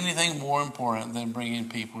there anything more important than bringing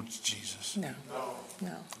people to Jesus? No. It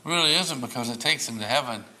really isn't, because it takes them to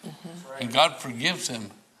heaven. Mm-hmm. And God forgives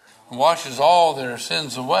them and washes all their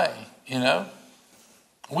sins away, you know.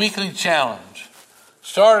 Weekly challenge.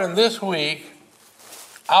 Starting this week,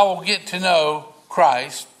 I will get to know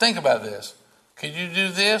Christ. Think about this. Could you do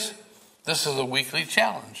this? This is a weekly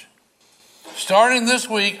challenge. Starting this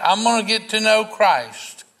week, I'm going to get to know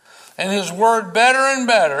Christ and his word better and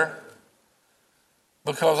better,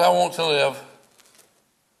 because I want to live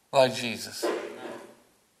like Jesus.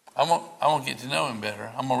 I'm going to get to know him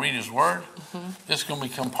better. I'm going to read his word. Mm-hmm. It's going to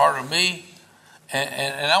become part of me.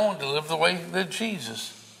 And I want to live the way that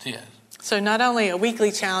Jesus did. So not only a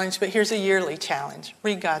weekly challenge, but here's a yearly challenge.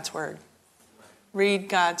 Read God's word. Read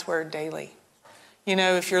God's word daily. You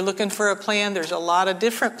know, if you're looking for a plan, there's a lot of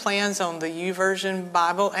different plans on the YouVersion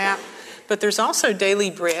Bible app. But there's also Daily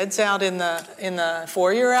Breads out in the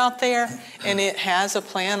foyer out there, and it has a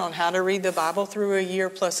plan on how to read the Bible through a year,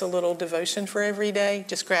 plus a little devotion for every day.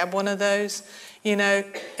 Just grab one of those, you know,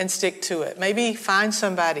 and stick to it. Maybe find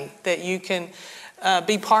somebody that you can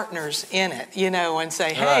be partners in it, you know, and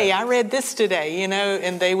say, hey, I read this today, you know,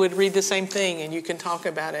 and they would read the same thing, and you can talk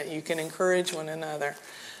about it. You can encourage one another.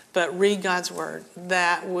 But read God's word.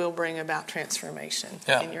 That will bring about transformation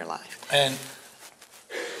in your life. And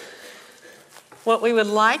what we would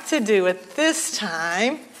like to do at this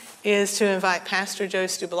time is to invite Pastor Joe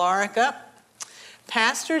Stublarek up.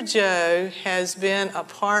 Pastor Joe has been a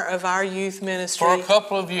part of our youth ministry for a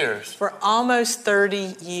couple of years. For almost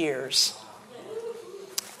 30 years.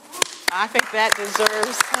 I think that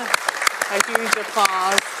deserves a huge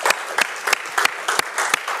applause.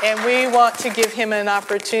 And we want to give him an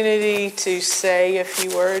opportunity to say a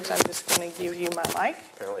few words. I'm just going to give you my mic.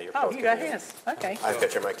 Apparently you're you got his. Okay. I've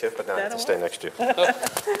got your mic too, but now I have to stay next to you.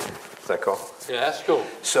 Is that cool? Yeah, that's cool.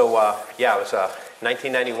 So, it was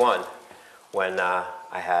 1991 when I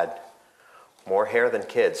had more hair than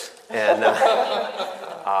kids. And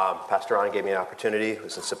Pastor Ron gave me an opportunity. It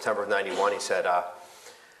was in September of 91. He said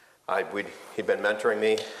he'd been mentoring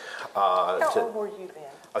me. How old were you then?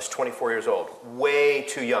 I was 24 years old. Way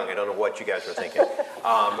too young. I don't know what you guys were thinking. But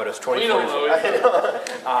I was 24 years old.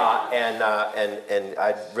 And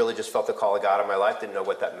I really just felt the call of God in my life. Didn't know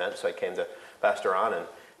what that meant, so I came to Pastor Ron.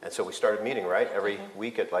 And so we started meeting, right, every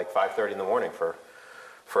week at like 5:30 in the morning for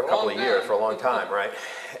a couple of years, for a long time, right?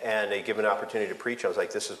 And they gave me an opportunity to preach. I was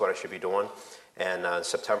like, this is what I should be doing. And in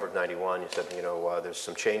September of 91, you said, there's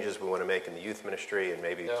some changes we want to make in the youth ministry and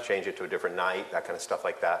maybe change it to a different night, that kind of stuff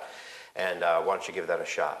like that. And why don't you give that a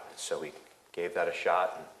shot? So we gave that a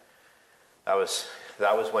shot. And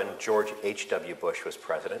that was when George H.W. Bush was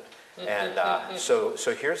president. And so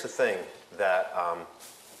here's the thing that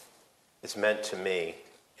is meant to me.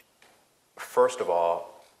 First of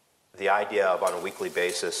all, the idea of on a weekly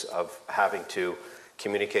basis of having to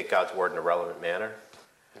communicate God's word in a relevant manner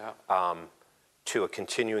to a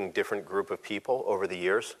continuing different group of people over the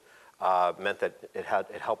years. Meant that it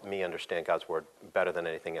helped me understand God's word better than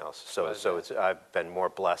anything else. So I've been more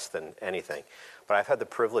blessed than anything. But I've had the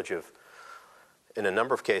privilege of, in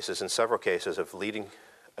several cases, of leading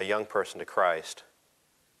a young person to Christ,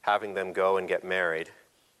 having them go and get married,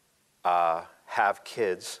 have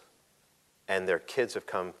kids, and their kids have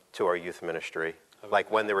come to our youth ministry. Like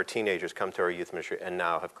when they were teenagers, come to our youth ministry, and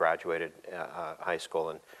now have graduated high school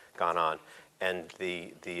and gone on. And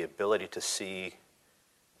the ability to see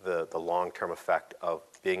the long-term effect of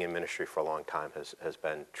being in ministry for a long time has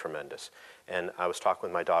been tremendous. And I was talking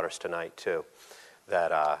with my daughters tonight too,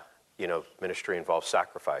 that ministry involves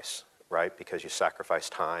sacrifice, right? Because you sacrifice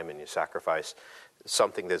time and you sacrifice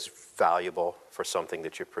something that's valuable for something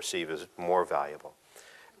that you perceive as more valuable.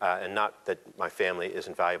 And not that my family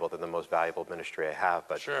isn't valuable, they're the most valuable ministry I have,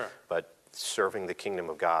 but, Sure. but serving the kingdom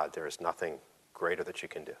of God, there is nothing greater that you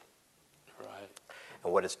can do. Right.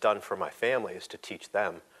 And what it's done for my family is to teach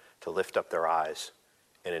them to lift up their eyes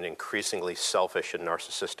in an increasingly selfish and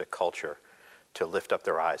narcissistic culture, to lift up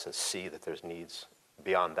their eyes and see that there's needs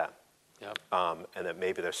beyond them. Yep. And that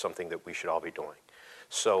maybe there's something that we should all be doing.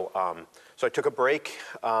 So I took a break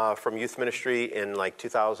from youth ministry in like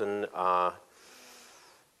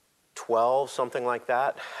 2012, something like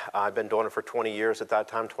that. I've been doing it for 20 years at that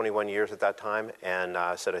time, 21 years at that time, and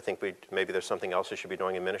said I think maybe there's something else we should be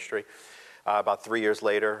doing in ministry. About 3 years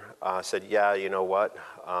later, said, yeah, you know what?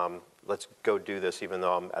 Let's go do this, even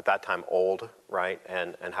though I'm at that time old, right?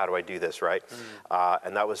 And how do I do this, right?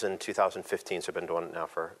 And that was in 2015, so I've been doing it now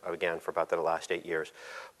for about the last 8 years.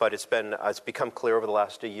 But it's become clear over the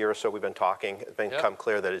last year or so we've been talking. It's become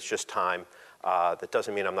clear that it's just time. That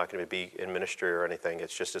doesn't mean I'm not going to be in ministry or anything.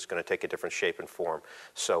 It's going to take a different shape and form.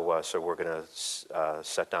 So we're going to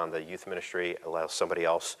set down the youth ministry, allow somebody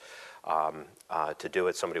else to do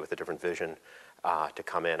it, somebody with a different vision to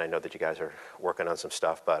come in. I know that you guys are working on some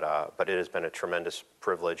stuff, but it has been a tremendous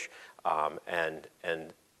privilege. And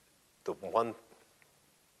the one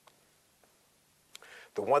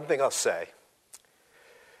thing I'll say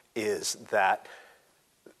is that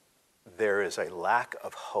there is a lack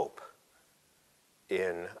of hope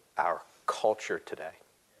in our culture today.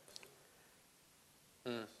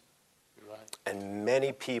 You're right. And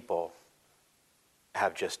many people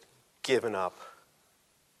have just given up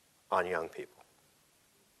on young people.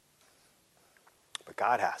 But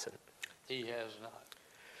God hasn't. He has not.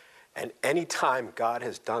 And any time God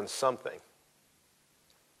has done something,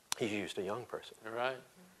 He's used a young person. You're right.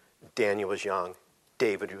 Daniel was young.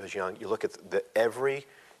 David was young. You look at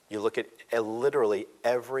literally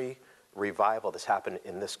every revival that's happened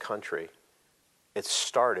in this country. It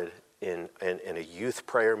started in a youth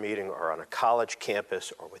prayer meeting or on a college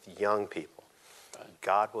campus or with young people. Right.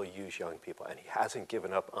 God will use young people, and He hasn't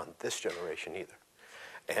given up on this generation either.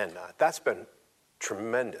 And that's been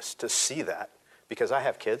tremendous to see that, because I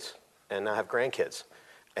have kids and I have grandkids,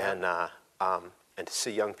 and to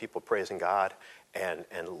see young people praising God and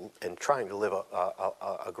trying to live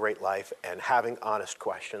a great life and having honest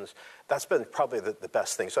questions. That's been probably the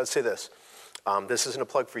best thing. So I'd say this. This isn't a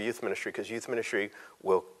plug for youth ministry, because youth ministry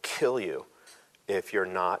will kill you if you're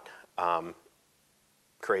not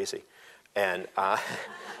crazy. And that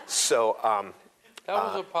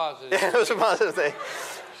was a positive. It was a positive thing.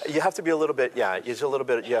 You have to be a little bit, there's a little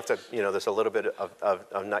bit of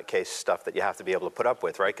nutcase stuff that you have to be able to put up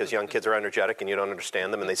with, right? Because young kids are energetic and you don't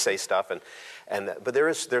understand them and they say stuff. But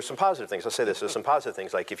there's some positive things. I'll say this, there's some positive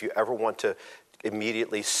things. Like if you ever want to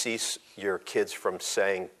immediately cease your kids from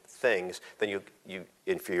saying things, then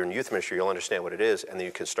if you're in youth ministry, you'll understand what it is, and then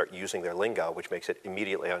you can start using their lingo, which makes it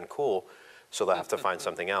immediately uncool, so they'll have to find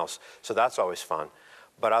something else. So that's always fun.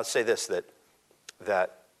 But I'll say this,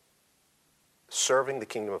 that serving the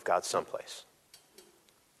kingdom of God someplace,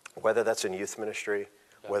 whether that's in youth ministry,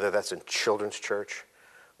 whether that's in children's church,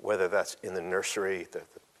 whether that's in the nursery,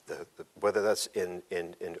 whether that's in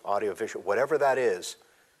audiovisual, whatever that is,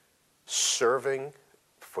 serving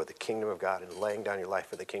for the kingdom of God and laying down your life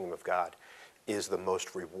for the kingdom of God is the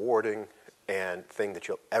most rewarding and thing that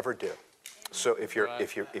you'll ever do. So if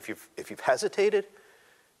you've hesitated,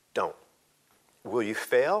 don't. Will you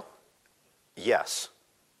fail? Yes.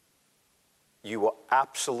 You will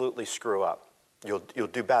absolutely screw up. You'll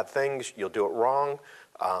do bad things. You'll do it wrong.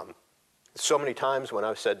 So many times when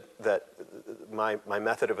I've said that my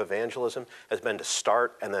method of evangelism has been to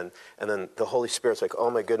start, and then the Holy Spirit's like, oh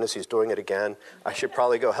my goodness, he's doing it again. I should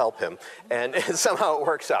probably go help him. And somehow it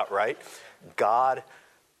works out, right? God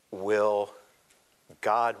will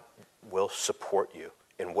support you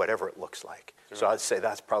in whatever it looks like. So I'd say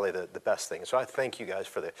that's probably the best thing. So I thank you guys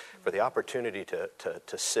for the opportunity to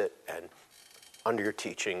sit and under your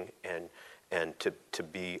teaching and to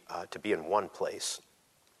be in one place.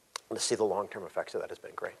 And to see the long-term effects of that has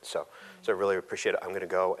been great. So I really appreciate it. I'm going to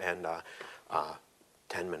go and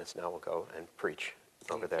 10 minutes now we'll go and preach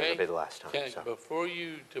over there. It'll be the last time. Before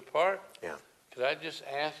you depart, could I just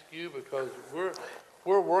ask you, because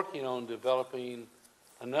we're working on developing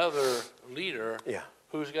another leader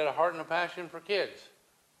who's got a heart and a passion for kids,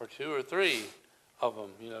 or 2 or 3 of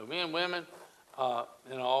them, men, women,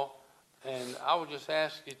 And I would just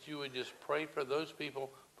ask that you would just pray for those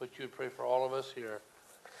people, but you would pray for all of us here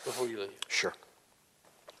before you leave. Sure.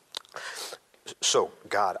 So,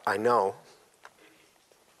 God, I know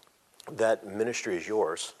that ministry is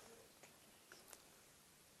yours.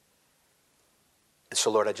 And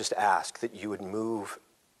so, Lord, I just ask that you would move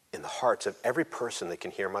in the hearts of every person that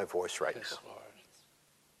can hear my voice right Yes, now. Lord.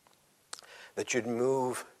 That you'd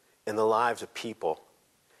move in the lives of people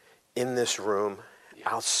in this room,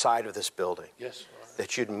 outside of this building. Yes, Lord.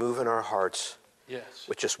 That you'd move in our hearts Yes.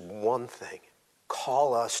 with just one thing.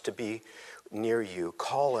 Call us to be near you.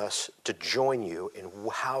 Call us to join you in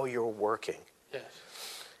how you're working. Yes.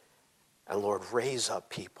 And Lord, raise up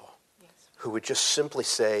people who would just simply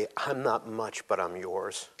say, I'm not much, but I'm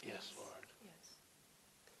yours. Yes, Lord.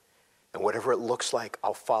 And whatever it looks like,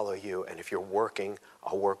 I'll follow you. And if you're working,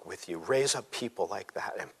 I'll work with you. Raise up people like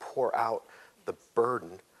that and pour out the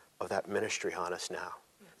burden of that ministry on us now.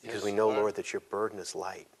 Because Yes, we know, Lord. Lord, that your burden is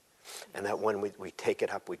light. And that when we take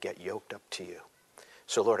it up, we get yoked up to you.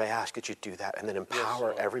 So, Lord, I ask that you do that and then empower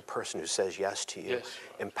Lord. every person who says yes to you. Yes,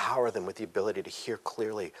 Lord. Empower them with the ability to hear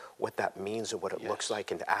clearly what that means and what it looks Yes.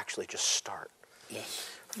 like and to actually just start. Yes.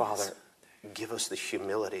 Father, give us the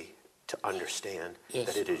humility to understand Yes.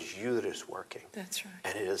 that it is you that is working. That's right.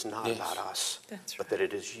 And it is not Yes. about us, That's but that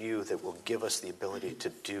it is you that will give us the ability to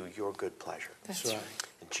do your good pleasure. That's That's right. right.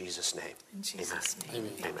 In Jesus' name, In Jesus' name.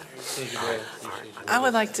 Amen. amen. Thank you, Dad. Appreciate you. I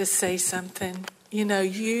would like to say something. You know,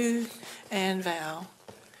 you and Val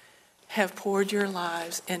have poured your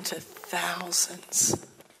lives into thousands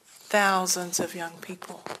of young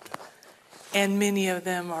people. And many of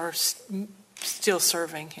them are still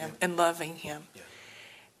serving him and loving him.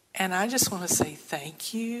 And I just want to say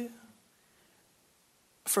thank you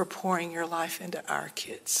for pouring your life into our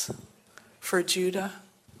kids. For Judah,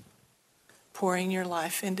 pouring your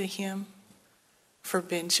life into him. For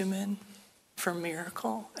Benjamin, for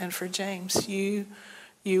Miracle, and for James. You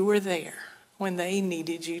were there when they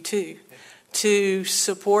needed you too, to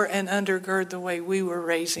support and undergird the way we were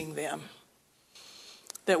raising them.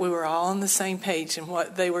 That we were all on the same page, and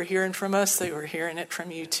what they were hearing from us, they were hearing it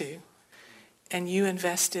from you too. And you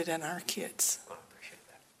invested in our kids.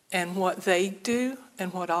 And what they do,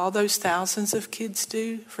 and what all those thousands of kids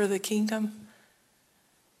do for the kingdom,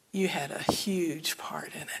 you had a huge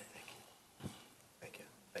part in it. Thank you.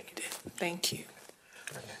 Thank you. Thank you.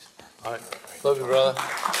 All right. Love you, brother.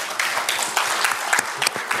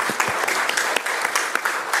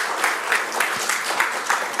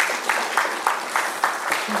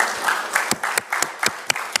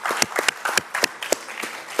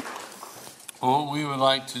 What we would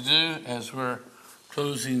like to do as we're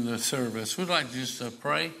closing the service, we'd like just to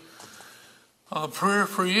pray a prayer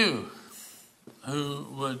for you who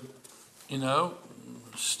would,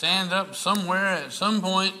 stand up somewhere at some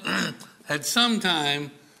point at some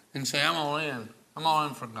time and say, I'm all in. I'm all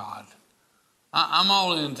in for God. I'm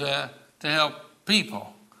all in to help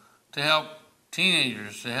people, to help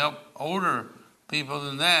teenagers, to help older people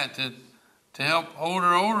than that, to help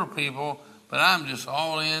older people. But I'm just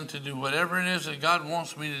all in to do whatever it is that God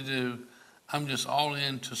wants me to do. I'm just all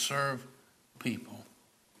in to serve people.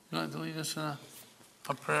 You like to lead us in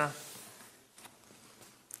a prayer?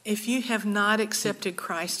 If you have not accepted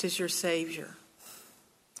Christ as your Savior,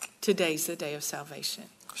 today's the day of salvation.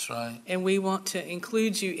 That's right. And we want to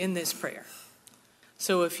include you in this prayer.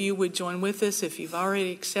 So if you would join with us, if you've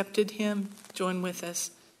already accepted him, join with us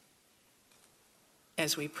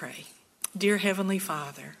as we pray. Dear Heavenly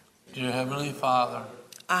Father, Dear Heavenly Father,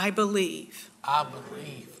 I believe I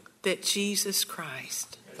believe that Jesus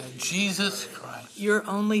Christ, that Jesus Christ, your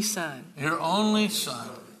only Son, your only Son,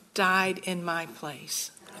 died in my place.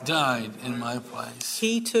 died in my place.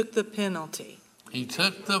 He took the penalty He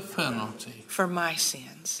took the penalty for my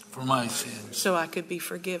sins for my sins so I could be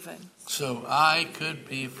forgiven, so I could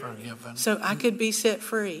be forgiven, so I could be set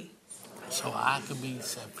free so I could be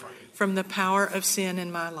set free from the power of sin in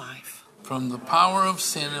my life. from the power of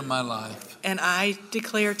sin in my life. And I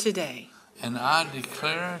declare today, And I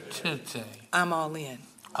declare today, I'm all in.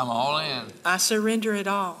 I'm all in. I surrender it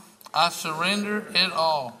all. I surrender it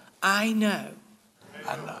all. I know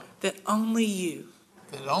I know that only you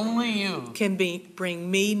that only you can bring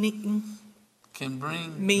meaning can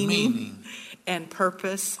bring Meaning. meaning and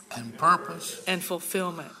purpose and purpose and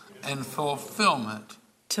fulfillment and fulfillment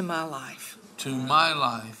to my life. to my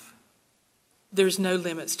life. There's no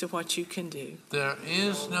limits to what you can do There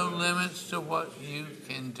is no limits to what you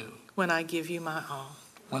can do. when I give you my all.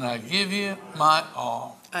 When I give you my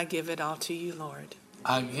all, I give it all to you, Lord.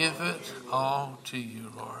 I give it all to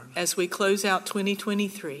you, Lord. As we close out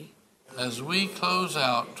 2023, as we close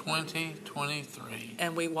out 2023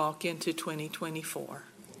 and we walk into 2024.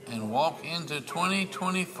 and walk into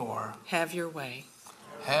 2024. Have your way.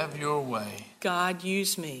 Have your way. God,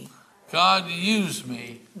 use me God, use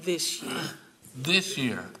me this year. this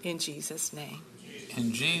year. In Jesus' name,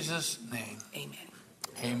 In Jesus' name. amen.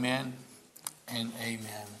 Amen and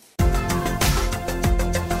amen.